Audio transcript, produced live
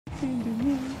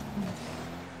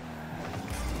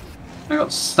I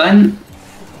got sent.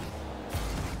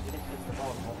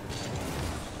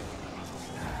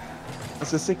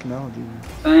 That's a signal, dude.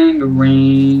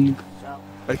 Fingering.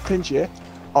 Like pinch it.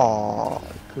 Oh, I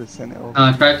could have sent it over. No,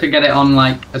 I tried to get it on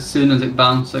like as soon as it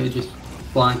bounced, so it just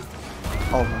fly.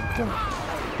 Oh my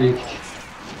god. Big.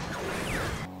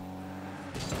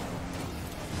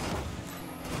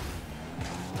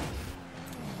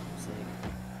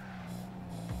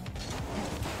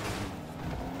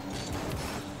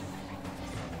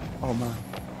 Oh man.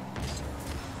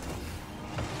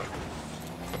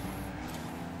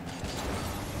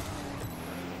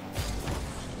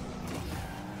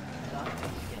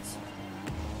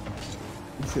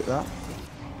 Is it that?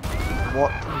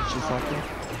 What is just happening?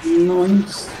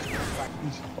 Nice.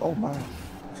 Oh man.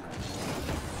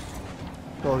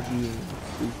 God, you.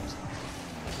 Oops.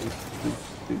 Oops.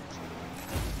 Oops.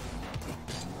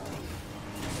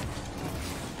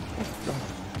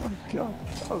 Oh god.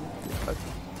 Oh god. Oh god.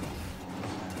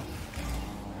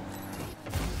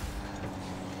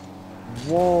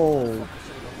 Whoa.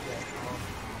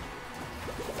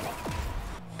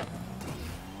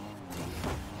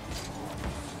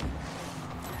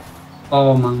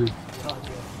 Oh my.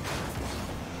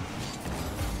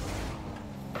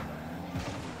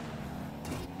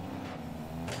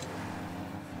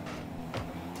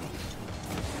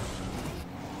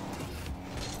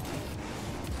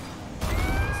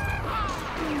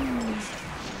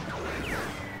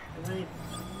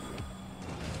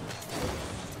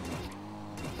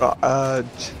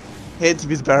 Hate to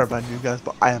be the bearer of bad news, guys,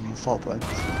 but I am in fault blind.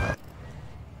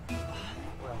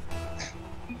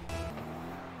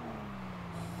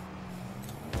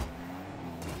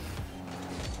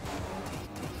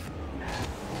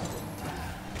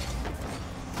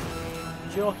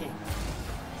 Joking.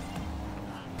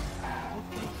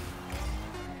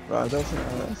 Right, I don't think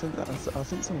I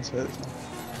think someone's hurt this one.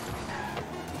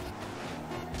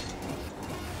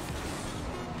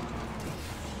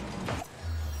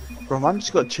 Bro, man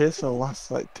just got chased for the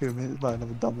last like 2 minutes by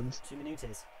another Dominus. 2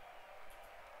 minutes.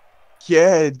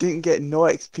 Yeah, didn't get no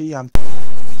XP. I'm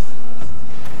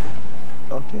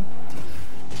okay.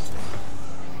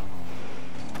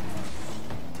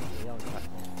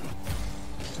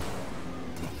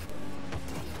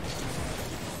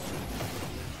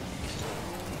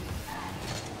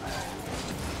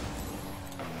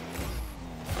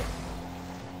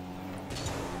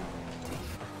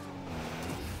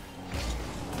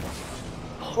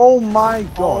 Oh my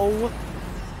god! Oh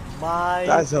my!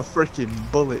 That's a freaking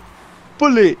bullet!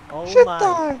 Bullet! Oh Shit my!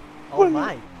 die! Oh Bullet!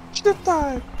 my! Shit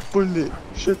die! Bullet!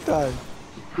 Shit die!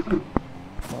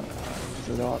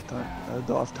 I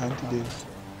don't have time to do.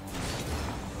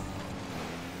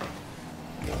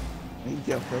 I need to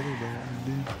get up early though.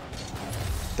 Dude.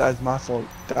 That is my fault.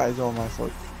 That is all my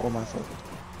fault. All my fault.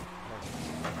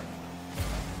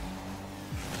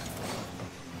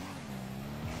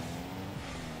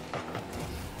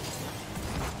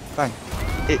 Bang.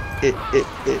 It.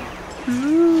 Okay.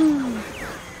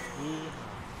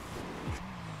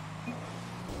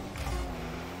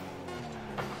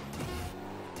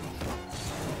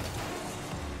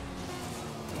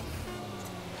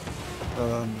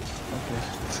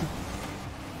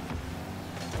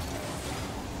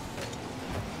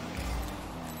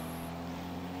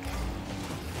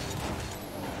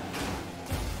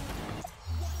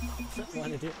 What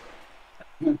did it?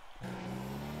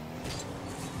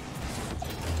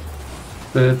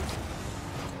 But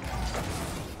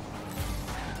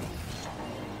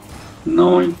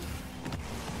no. No.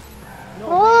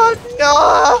 Oh no!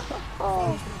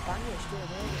 Oh, he's gonna bang it straight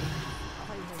away. I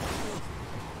thought he was gonna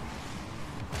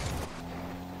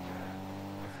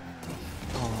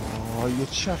Oh, you're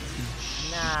chuffing.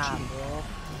 Nah, bro.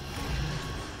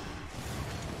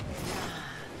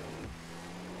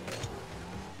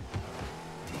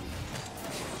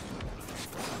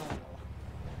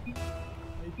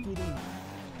 I didn't.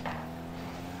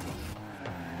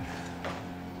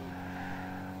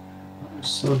 I'm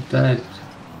so dead.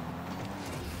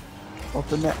 Off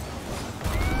the net.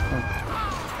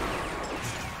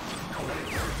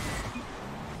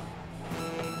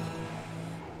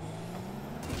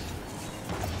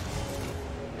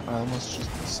 I almost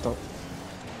just stopped.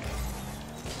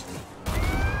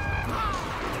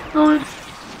 No.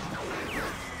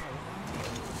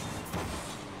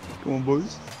 Come on,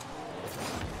 boys.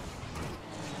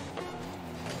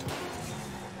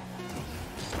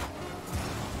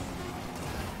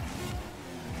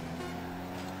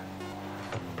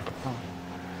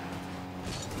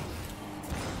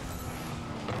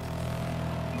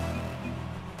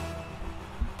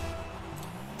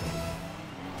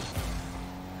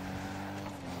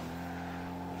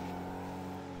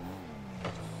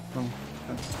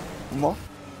 One more.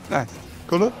 Nice.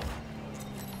 Colour.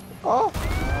 Oh.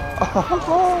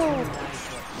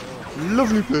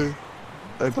 Lovely play.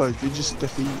 Hey boys, we just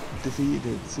defeated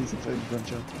it. Season 5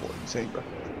 adventure. What are you saying, bro?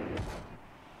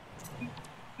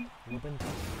 Ruben.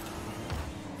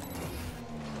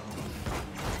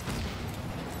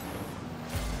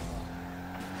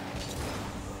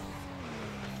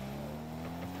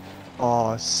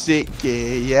 Oh, sick,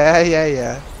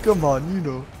 yeah. Come on, you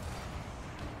know.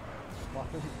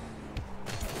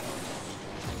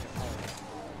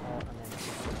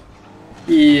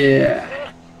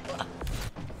 Yeah.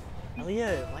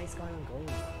 Elliot, why is going on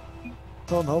gold?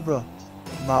 Don't know, bro.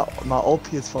 My old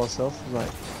PS4 self was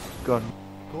like, gone.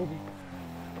 Kobe.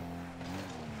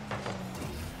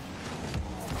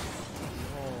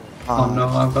 Oh no,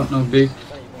 I've got no big.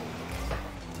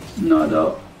 No, I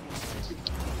don't.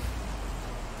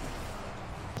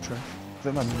 Trash. I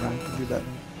think my man can do that.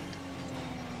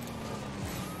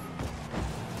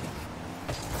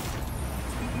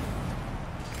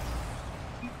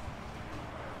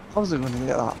 I wasn't going to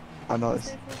get that. I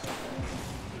noticed.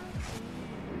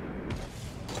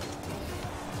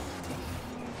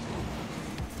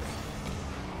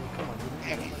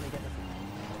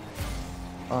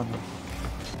 Oh no.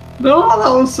 No, that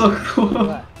was so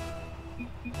cool.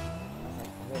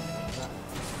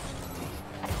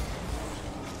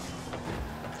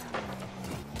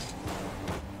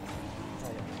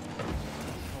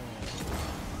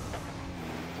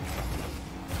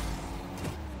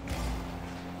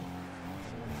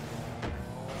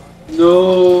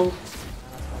 No.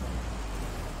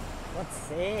 What's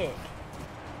sick?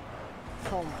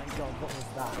 Oh my god, what was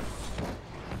that?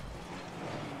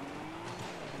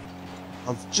 I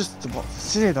was just about to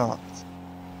say that.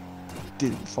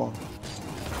 Didn't fall.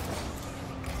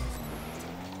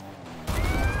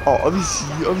 Oh,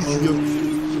 obviously.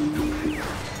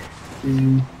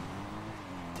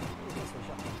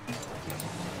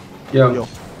 Yo.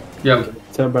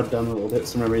 Turn Brad down a little bit, for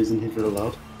some reason he's really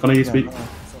loud. Can I speak?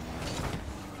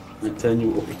 I turn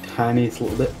you up the tiniest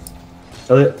little bit.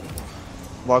 Elliot?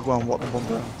 Wagwan, what the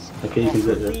bumpers? Okay, you can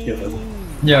do it.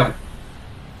 Yeah.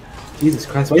 Jesus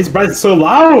Christ, why is Brad so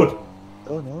loud?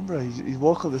 Oh no, bro. He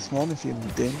woke up this morning feeling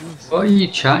dangerous. What are you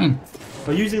chatting?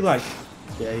 I usually like,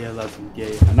 yeah, lads, yeah.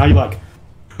 And now you're like,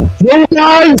 yeah,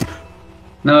 guys!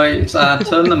 No, it's I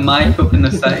turned the mic up in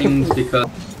the settings because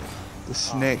The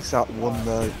Snakes that won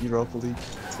the Europa League.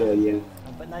 So, yeah.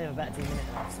 But now you're about 2 minutes,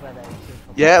 I swear they're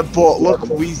Yeah, but look,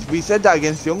 we said that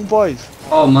against Young Boys.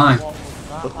 oh my.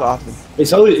 Look what happened.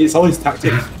 It's always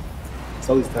tactics. It's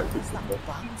always tactics.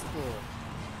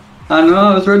 I know,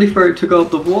 I was ready for it to go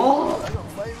up the wall.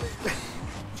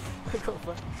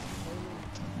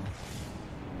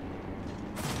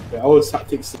 Yeah, always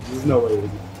tactics. There's no way.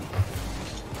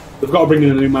 We've got to bring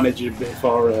in a new manager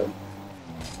before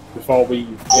we.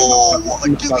 Oh, what a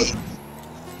gimme!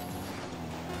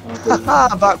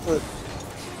 Haha, backward.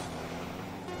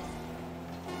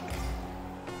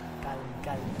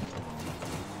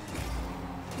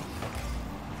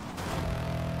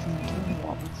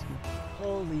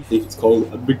 Holy I think it's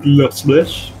called a big love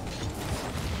splash.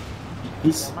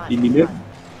 This in the middle.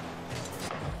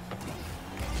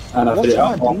 And I put it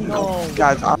out. no.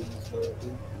 Guys,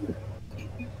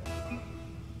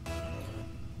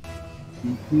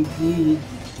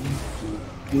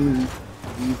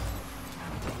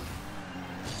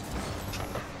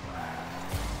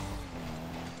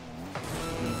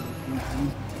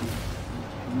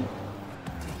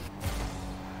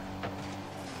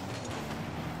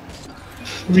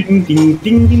 Ding ding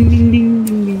ding ding ding ding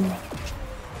ding ding.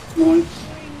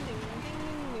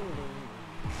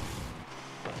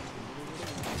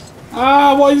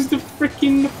 Ah, what is the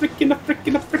frickin'?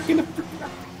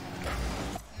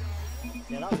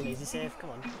 Yeah, that was an easy save, come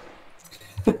on.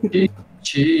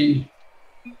 Gee.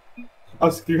 I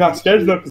was scared though.